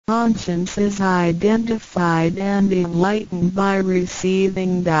conscience is identified and enlightened by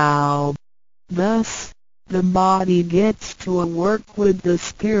receiving Tao. Thus, the body gets to work with the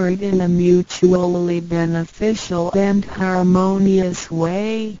spirit in a mutually beneficial and harmonious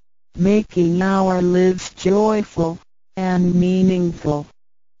way, making our lives joyful and meaningful.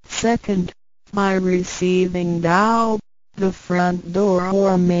 Second, by receiving Tao, the front door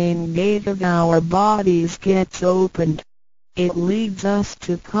or main gate of our bodies gets opened. It leads us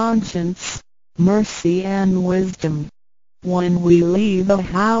to conscience, mercy and wisdom. When we leave a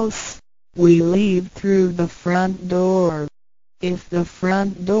house, we leave through the front door. If the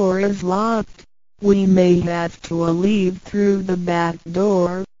front door is locked, we may have to leave through the back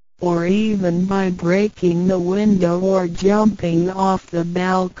door, or even by breaking the window or jumping off the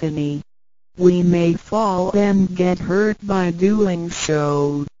balcony. We may fall and get hurt by doing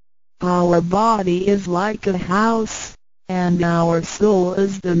so. Our body is like a house, and our soul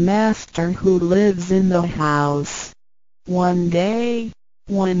is the master who lives in the house. One day,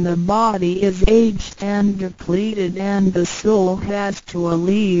 when the body is aged and depleted and the soul has to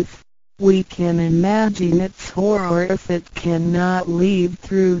leave, we can imagine its horror if it cannot leave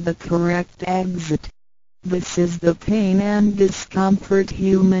through the correct exit. This is the pain and discomfort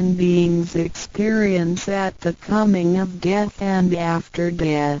human beings experience at the coming of death and after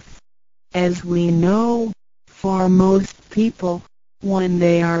death. As we know, for most people, when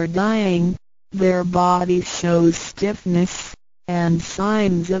they are dying, their body shows stiffness and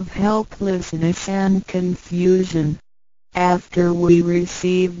signs of helplessness and confusion. After we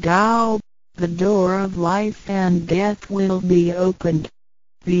receive Tao, the door of life and death will be opened.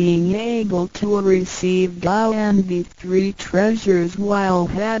 Being able to receive Tao and the three treasures while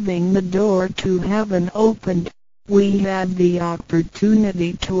having the door to heaven opened, we have the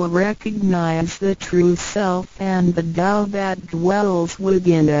opportunity to recognize the true self and the Tao that dwells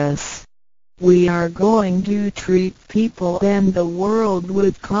within us. We are going to treat people and the world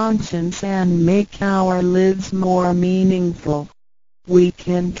with conscience and make our lives more meaningful. We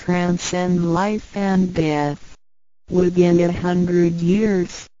can transcend life and death. Within 100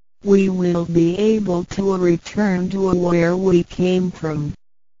 years, we will be able to return to where we came from.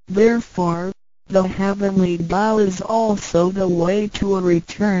 Therefore, the heavenly Tao is also the way to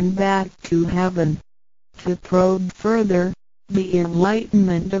return back to heaven. To probe further, the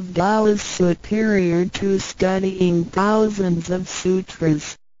enlightenment of Tao is superior to studying thousands of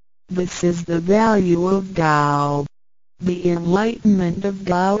sutras. This is the value of Tao. The enlightenment of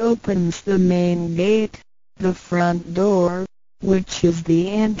Tao opens the main gate, the front door, which is the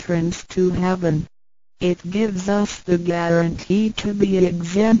entrance to heaven. It gives us the guarantee to be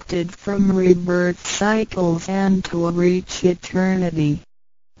exempted from rebirth cycles and to reach eternity.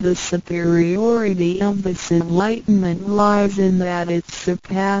 The superiority of this enlightenment lies in that it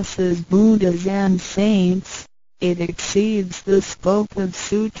surpasses Buddhas and saints, it exceeds the scope of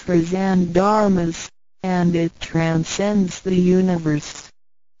sutras and dharmas, and it transcends the universe.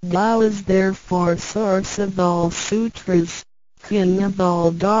 Tao is therefore source of all sutras, king of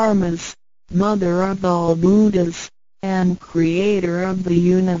all dharmas, mother of all Buddhas, and creator of the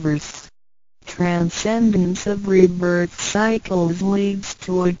universe. Transcendence of rebirth cycles leads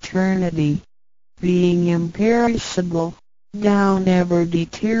to eternity. Being imperishable, Tao never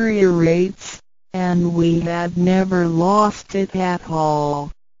deteriorates, and we have never lost it at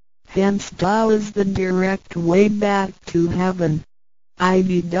all. Hence Tao is the direct way back to heaven.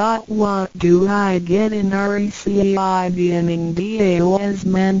 What do I get in RECI DAO? As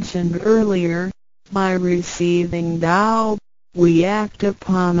mentioned earlier, by receiving Tao, we act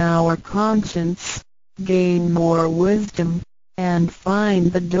upon our conscience, gain more wisdom, and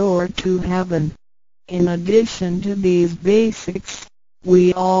find the door to heaven. In addition to these basics,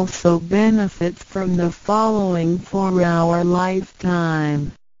 we also benefit from the following for our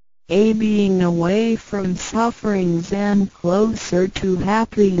lifetime. A. Being away from sufferings and closer to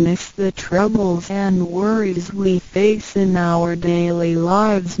happiness. The troubles and worries we face in our daily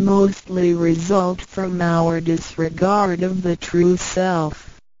lives mostly result from our disregard of the true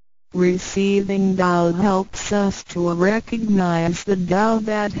self. Receiving Tao helps us to recognize the Tao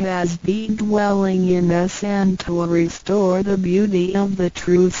that has been dwelling in us and to restore the beauty of the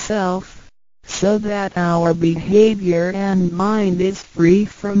true self, so that our behavior and mind is free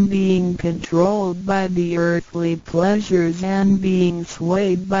from being controlled by the earthly pleasures and being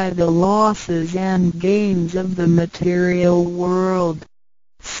swayed by the losses and gains of the material world.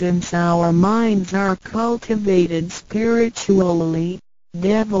 Since our minds are cultivated spiritually,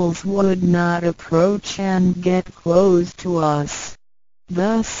 devils would not approach and get close to us.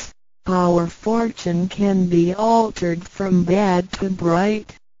 Thus, our fortune can be altered from bad to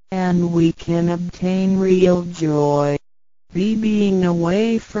bright, and we can obtain real joy. Being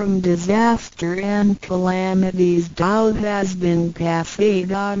away from disaster and calamities, Tao has been passed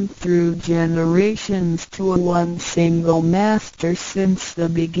on through generations to one single master since the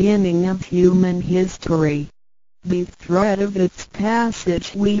beginning of human history. The thread of its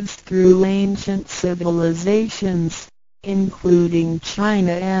passage weaves through ancient civilizations, including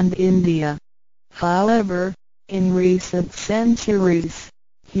China and India. However, in recent centuries,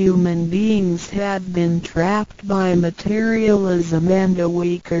 human beings have been trapped by materialism and a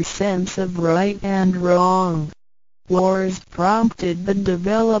weaker sense of right and wrong. Wars prompted the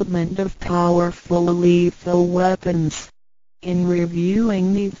development of powerful lethal weapons. In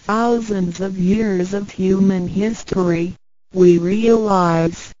reviewing the thousands of years of human history, we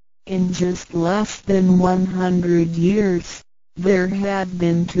realize, in just less than 100 years, there had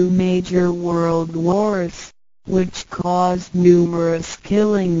been 2 major world wars, which caused numerous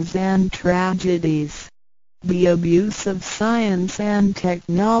killings and tragedies. The abuse of science and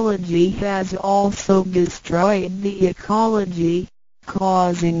technology has also destroyed the ecology,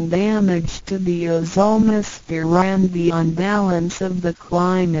 causing damage to the ozonosphere and the unbalance of the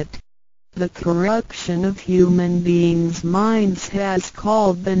climate. The corruption of human beings' minds has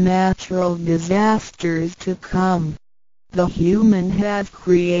called the natural disasters to come. The human has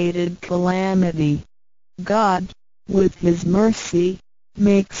created calamity. God, with His mercy,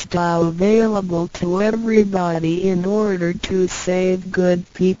 makes Tao available to everybody in order to save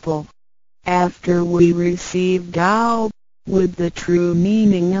good people. After we receive Tao, with the true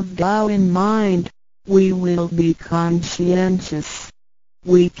meaning of Tao in mind, we will be conscientious.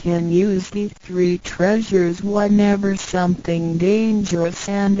 We can use the 3 treasures whenever something dangerous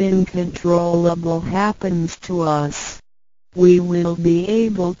and uncontrollable happens to us. We will be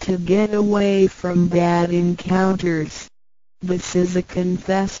able to get away from bad encounters. This is a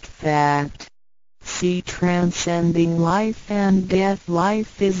confessed fact. See, transcending life and death.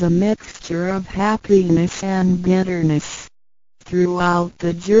 Life is a mixture of happiness and bitterness. Throughout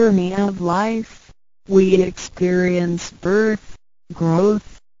the journey of life, we experience birth,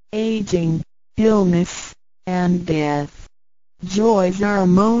 growth, aging, illness, and death. Joys are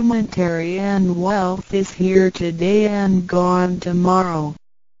momentary and wealth is here today and gone tomorrow.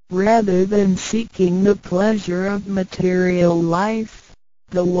 Rather than seeking the pleasure of material life,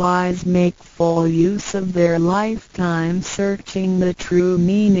 the wise make full use of their lifetime searching the true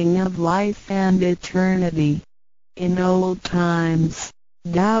meaning of life and eternity. In old times,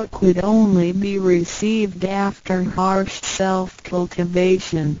 Tao could only be received after harsh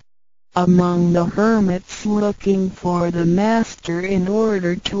self-cultivation. Among the hermits looking for the master in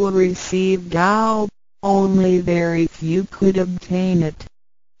order to receive Tao, only very few could obtain it.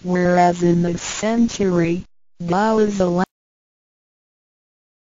 Whereas in this century, Tao is allowed